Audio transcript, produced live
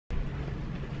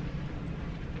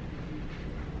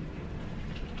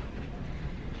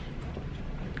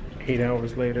8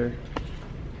 hours later,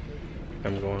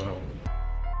 I'm going home.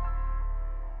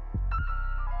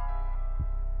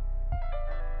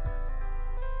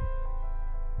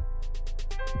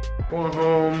 Going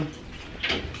home.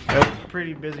 It was a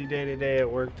pretty busy day today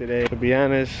at work today. To be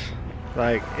honest,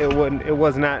 like it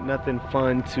was not nothing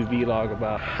fun to vlog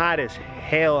about. Hot as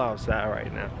hell outside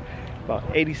right now. About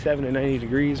 87 to 90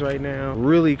 degrees right now.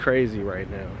 Really crazy right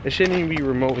now. It shouldn't even be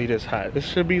remotely this hot. This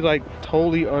should be like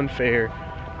totally unfair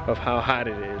of how hot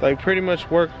it is. Like pretty much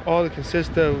work all it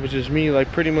consists of was just me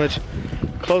like pretty much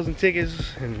closing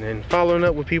tickets and following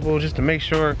up with people just to make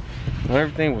sure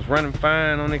everything was running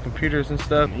fine on their computers and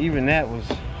stuff. Even that was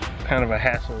kind of a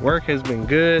hassle. Work has been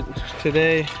good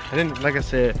today. Like I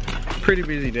said, pretty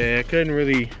busy day. I couldn't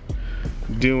really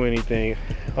do anything.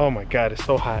 Oh my God, it's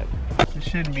so hot. It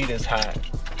shouldn't be this hot.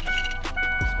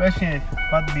 Especially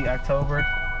about to be October.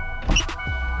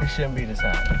 It shouldn't be this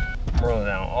hot. I'm rolling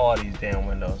down all these damn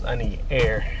windows. I need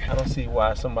air. I don't see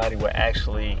why somebody would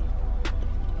actually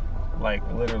like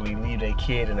literally leave their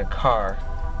kid in a car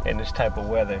in this type of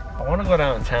weather. I want to go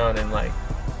downtown and like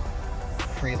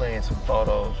freelance some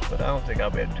photos, but I don't think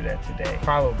I'll be able to do that today.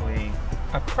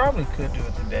 I probably could do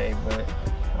it today, but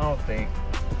I don't think.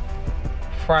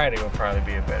 Friday would probably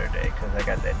be a better day because I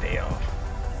got that day off.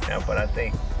 Yeah, but I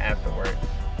think afterwards,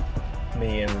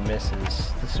 me and the missus,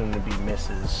 the soon to be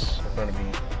missus, are gonna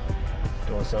be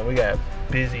doing something. We got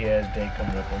busy ass day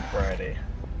coming up on Friday.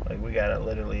 Like we gotta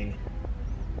literally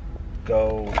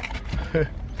go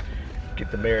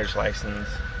get the marriage license.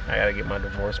 I gotta get my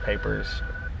divorce papers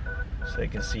so they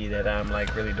can see that I'm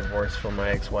like really divorced from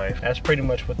my ex-wife. That's pretty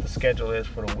much what the schedule is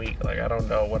for the week. Like I don't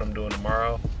know what I'm doing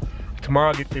tomorrow.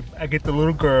 Tomorrow I get the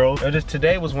little girl. Just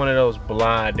today was one of those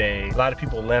blah days. A lot of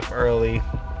people left early,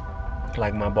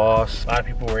 like my boss. A lot of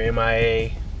people were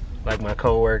MIA, like my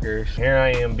co-workers. Here I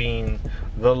am being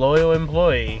the loyal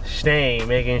employee, staying,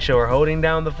 making sure, holding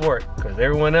down the fort, because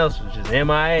everyone else was just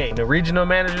MIA. When the regional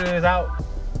manager is out,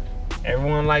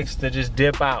 everyone likes to just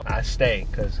dip out. I stay,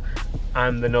 because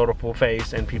I'm the notable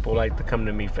face and people like to come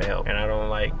to me for help. And I don't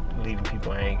like leaving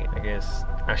people hanging. I guess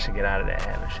I should get out of that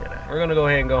habit, should I? We're gonna go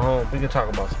ahead and go home. We can talk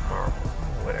about some Marvel,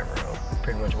 whatever.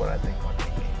 Pretty much what I think about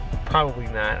that game. Probably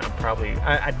not.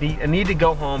 I need to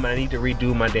go home and I need to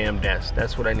redo my damn desk.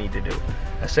 That's what I need to do.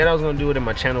 I said I was gonna do it in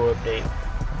my channel update,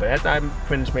 but after I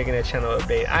finished making that channel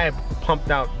update, I have pumped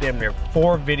out damn near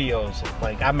 4 videos.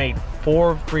 Like I made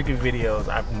 4 freaking videos.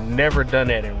 I've never done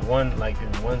that in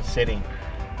one sitting.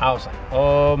 I was like,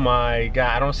 oh my God,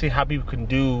 I don't see how people can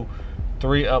do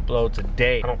 3 uploads a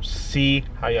day. I don't see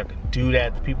how y'all can do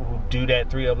that. The people who do that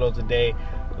 3 uploads a day,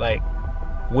 like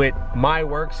with my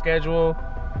work schedule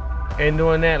and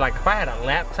doing that, like if I had a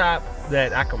laptop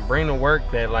that I can bring to work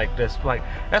that's why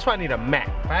I need a Mac.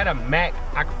 If I had a Mac,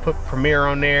 I could put Premiere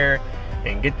on there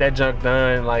and get that junk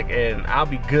done, and I'll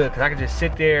be good, because I can just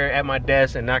sit there at my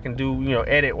desk and I can do,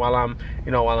 edit while I'm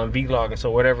vlogging.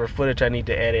 So whatever footage I need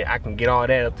to edit, I can get all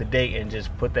that up to date and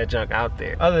just put that junk out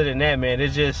there. Other than that, man,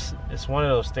 it's one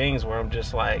of those things where I'm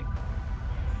just like,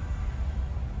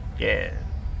 yeah,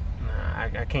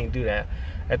 nah, I can't do that.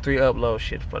 That 3 upload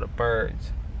shit for the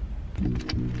birds.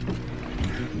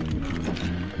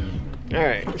 All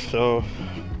right, so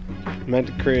I'm at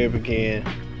the crib again.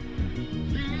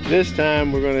 This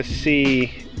time we're gonna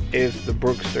see if the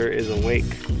Brookster is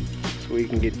awake, so we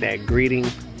can get that greeting.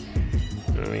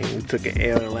 I mean, we took an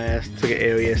L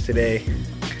yesterday.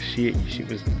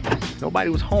 Nobody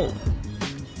was home.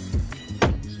 So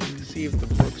we can see if the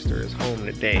Brookster is home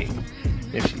today.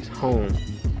 If she's home,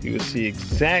 you will see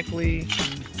exactly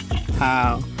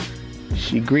how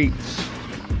she greets.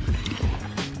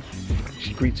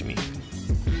 She greets me.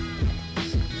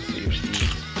 Let's see if she's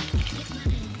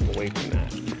awake or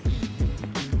not.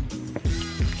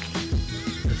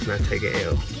 Let's not take an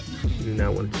L. You do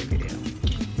not want to take an L.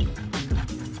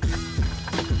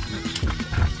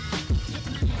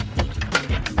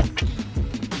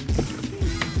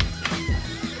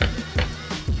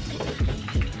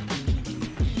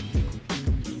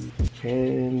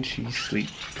 And she's asleep.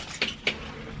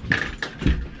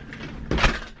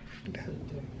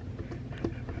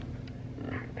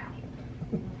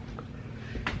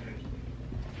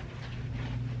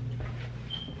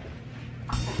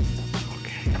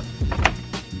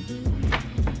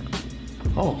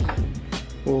 Oh,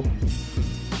 well,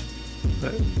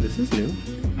 this is new.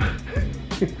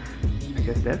 I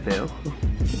guess that fell.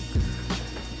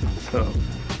 So,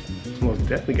 most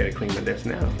definitely gotta clean my desk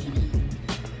now.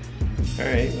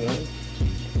 Alright, well,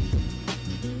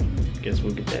 guess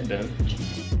we'll get that done.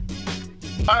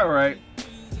 Alright,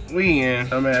 we in.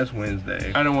 Dumbass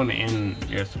Wednesday. I don't want to end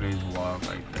yesterday's vlog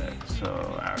like that,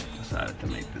 so I decided to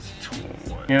make this a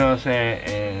 2-in-1. You know what I'm saying?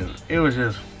 And it was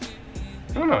just,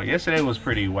 I don't know, yesterday was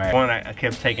pretty whack. One, I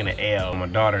kept taking the L, my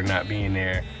daughter not being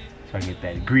there, so I get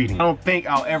that greeting. I don't think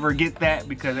I'll ever get that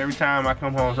because every time I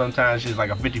come home, sometimes she's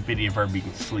like a 50-50 of her being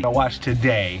asleep. I watch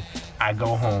today, I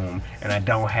go home and I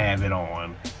don't have it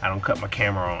on. I don't cut my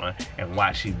camera on and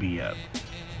watch she be up.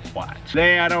 Watch.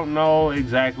 Today, I don't know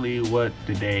exactly what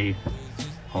the day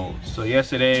holds. So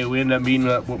yesterday, we ended up meeting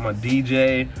up with my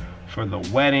DJ for the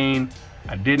wedding.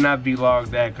 I did not vlog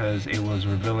that because it was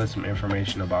revealing some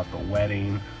information about the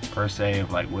wedding per se,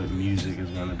 of like what music is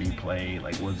going to be played,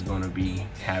 like what's going to be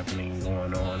happening,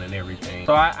 going on and everything.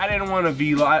 So I didn't want to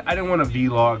vlog. I didn't want to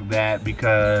vlog that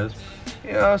because,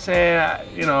 you know what I'm saying,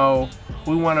 you know,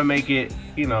 we want to make it,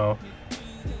 you know,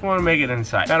 we want to make it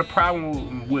inside. Now the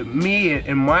problem with me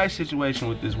and my situation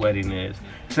with this wedding is,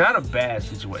 it's not a bad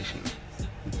situation,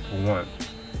 for one.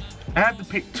 I have to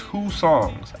pick 2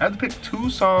 songs. I have to pick 2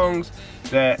 songs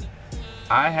that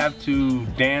I have to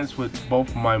dance with both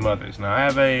of my mothers. Now I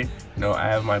have I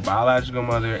have my biological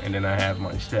mother and then I have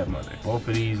my stepmother. Both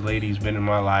of these ladies been in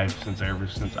my life ever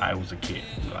since I was a kid,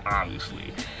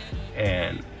 obviously.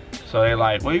 And so they're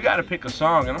like, well, you gotta pick a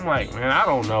song. And I'm like, man, I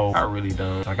don't know. I really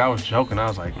don't. Like, I was joking. I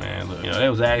was like, man, look, you know, they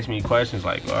was asking me questions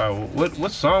like, all right,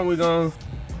 what song we gonna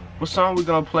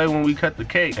play when we cut the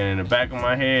cake? And in the back of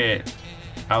my head,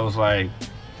 I was like,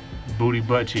 booty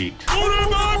butt cheeks. For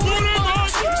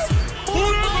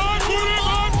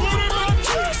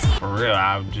real,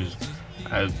 I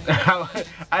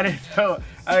didn't know,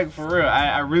 like, for real,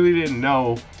 I really didn't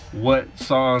know what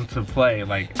song to play.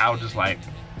 Like, I was just like,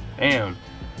 damn,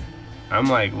 I'm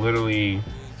like literally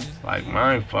like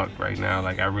mind fucked right now.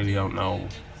 Like, I really don't know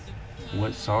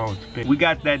what song to pick. We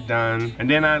got that done, and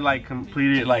then I like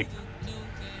completed like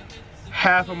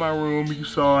half of my room. You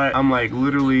saw it. I'm like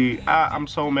literally, I'm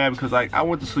so mad because like I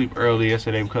went to sleep early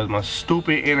yesterday because my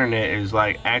stupid internet is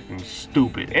like acting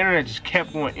stupid. The internet just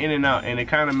kept going in and out, and it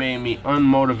kind of made me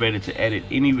unmotivated to edit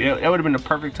any video. It would have been the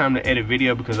perfect time to edit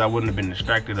video because I wouldn't have been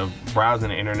distracted of browsing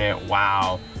the internet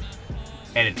while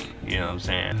editing, you know what I'm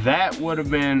saying? That would have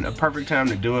been a perfect time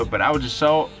to do it, but I was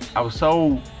so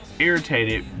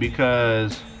irritated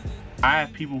because I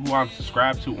have people who I'm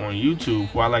subscribed to on YouTube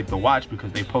who I like to watch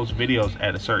because they post videos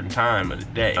at a certain time of the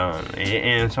day.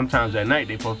 And sometimes at night,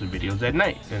 they posted videos at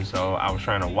night. And so I was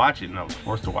trying to watch it and I was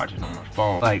forced to watch it on my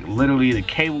phone. Like literally the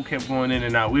cable kept going in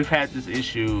and out. We've had this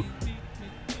issue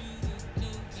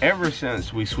ever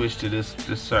since we switched to this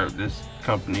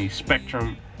company,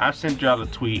 Spectrum. I've sent y'all a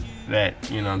tweet that,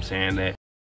 you know what I'm saying, that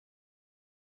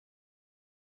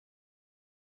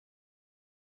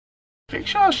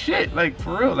fix y'all shit, like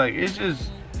for real. Like it's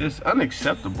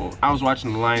unacceptable. I was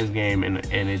watching the Lions game and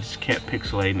it just kept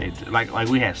pixelating it, like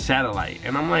we had satellite,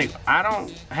 and I'm like, I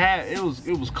don't have, it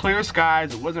was clear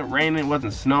skies, it wasn't raining, it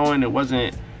wasn't snowing, it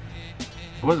wasn't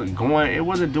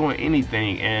doing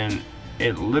anything, and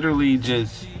it literally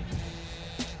just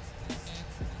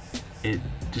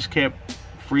kept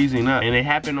freezing up. And it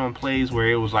happened on plays where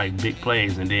it was like big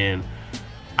plays, and then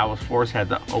I was had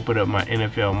to open up my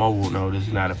NFL mobile. No, this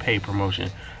is not a paid promotion.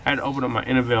 I had to open up my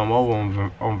NFL mobile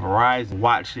on Verizon,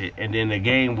 watch it, and then the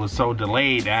game was so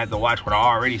delayed that I had to watch what I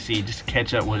already see just to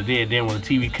catch up what it did. Then when the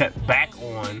TV cut back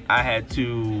on, I had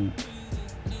to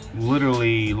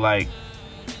literally like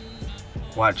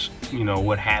watch, you know,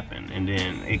 what happened, and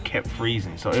then it kept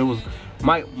freezing. So it was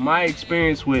my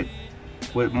experience with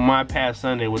my past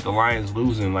Sunday with the Lions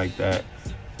losing like that.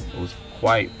 It was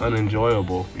quite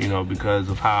unenjoyable, you know, because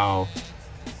of how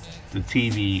the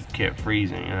TV kept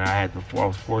freezing, and I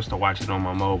was forced to watch it on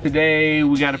my mobile. Today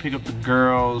we got to pick up the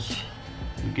girls.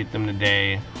 We get them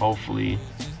today, hopefully,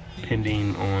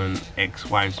 pending on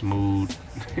ex-wife's mood.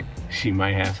 She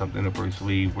might have something up her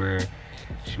sleeve where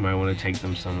she might want to take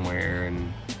them somewhere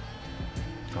and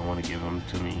don't want to give them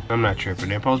to me. I'm not tripping.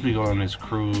 They're supposed to be going on this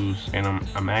cruise, and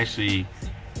I'm actually,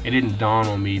 it didn't dawn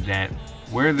on me that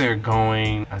where they're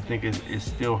going, I think it's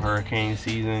still hurricane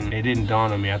season. It didn't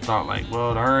dawn on me. I thought like,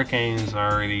 well, the hurricane's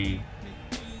already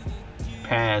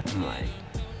passed. I'm like,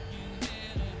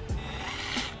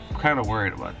 I'm kind of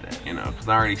worried about that, you know, because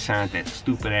I already signed that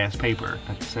stupid ass paper.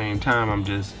 At the same time, I'm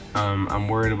just, I'm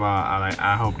worried about,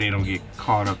 I hope they don't get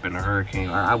caught up in a hurricane.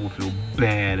 I would feel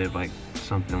bad if like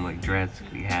something like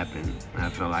drastically happened. I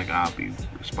feel like I'll be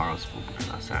responsible because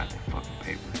I signed that fucking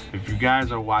paper. If you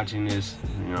guys are watching this,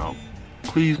 you know,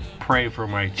 please pray for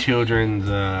my children's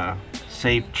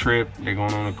safe trip. They're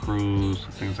going on a cruise.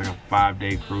 I think it's like a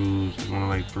 5-day cruise. They're going to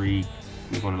like 3.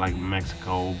 They're going to like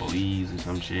Mexico, Belize, or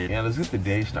some shit. Yeah, let's get the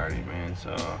day started, man.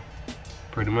 So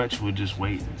pretty much we'll just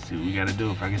wait and see what we got to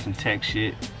do. If I get some tech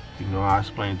shit, you know, I'll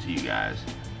explain it to you guys.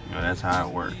 You know, that's how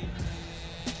it works.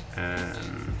 And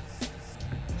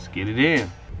let's get it in.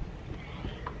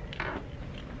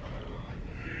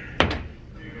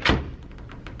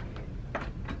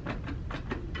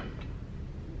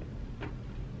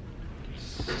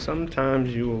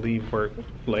 Sometimes you will leave work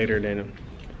later than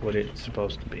what it's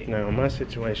supposed to be. Now in my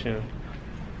situation,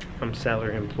 I'm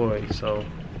salary employed, so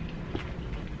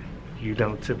you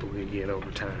don't typically get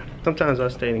overtime. Sometimes I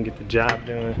stay and get the job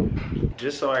done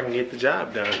just so I can get the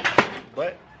job done.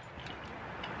 But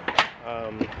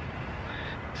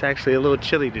it's actually a little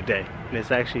chilly today, and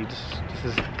it's actually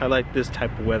I like this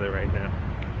type of weather right now.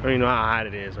 I don't even know how hot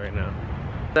it is right now.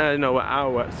 I know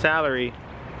our salary,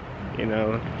 you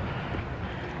know,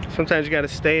 sometimes you gotta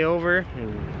stay over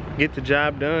and get the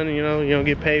job done, you know, you don't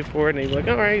get paid for it, and they're like,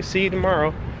 all right, see you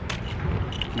tomorrow.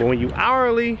 But when you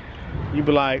hourly, you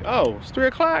be like, oh, it's 3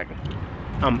 o'clock,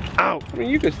 I'm out. I mean,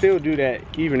 you can still do that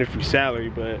even if you're salary,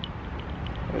 but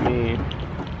I mean,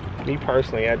 me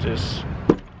personally,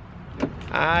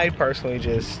 I personally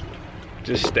just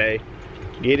stay,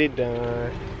 get it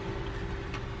done.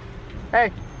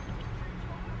 Hey,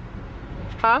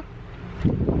 huh?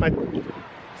 Like,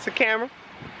 it's a camera.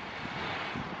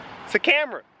 It's a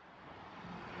camera.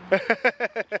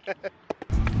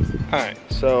 Alright,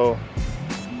 so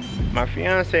my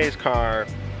fiance's car,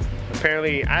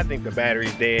 apparently I think the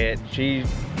battery's dead. She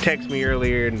texted me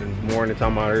earlier in the morning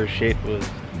talking about her shit was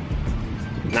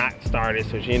not started,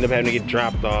 so she ended up having to get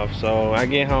dropped off. So I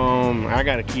get home, I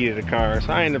got a key to the car,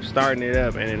 so I end up starting it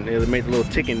up, and it made a little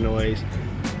ticking noise.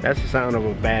 That's the sound of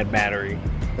a bad battery.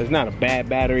 It's not a bad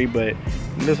battery, but it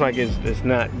looks like it's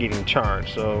not getting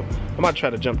charged. So I'm about to try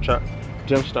to jump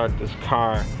start this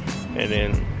car and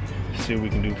then see what we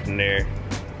can do from there.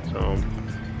 So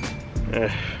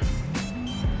that's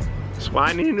why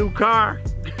I need a new car.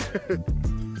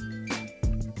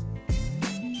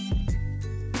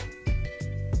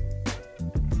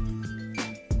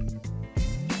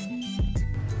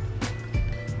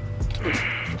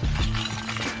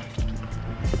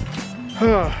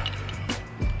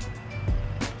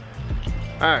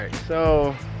 Alright,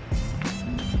 so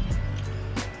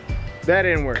that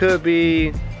didn't work. Could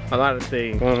be a lot of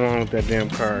things going on with that damn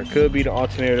car. Could be the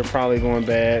alternator probably going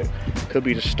bad. Could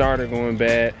be the starter going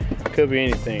bad. Could be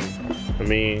anything. I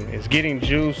mean, it's getting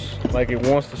juice like it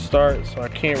wants to start, so I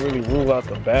can't really rule out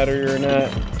the battery or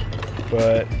not.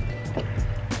 But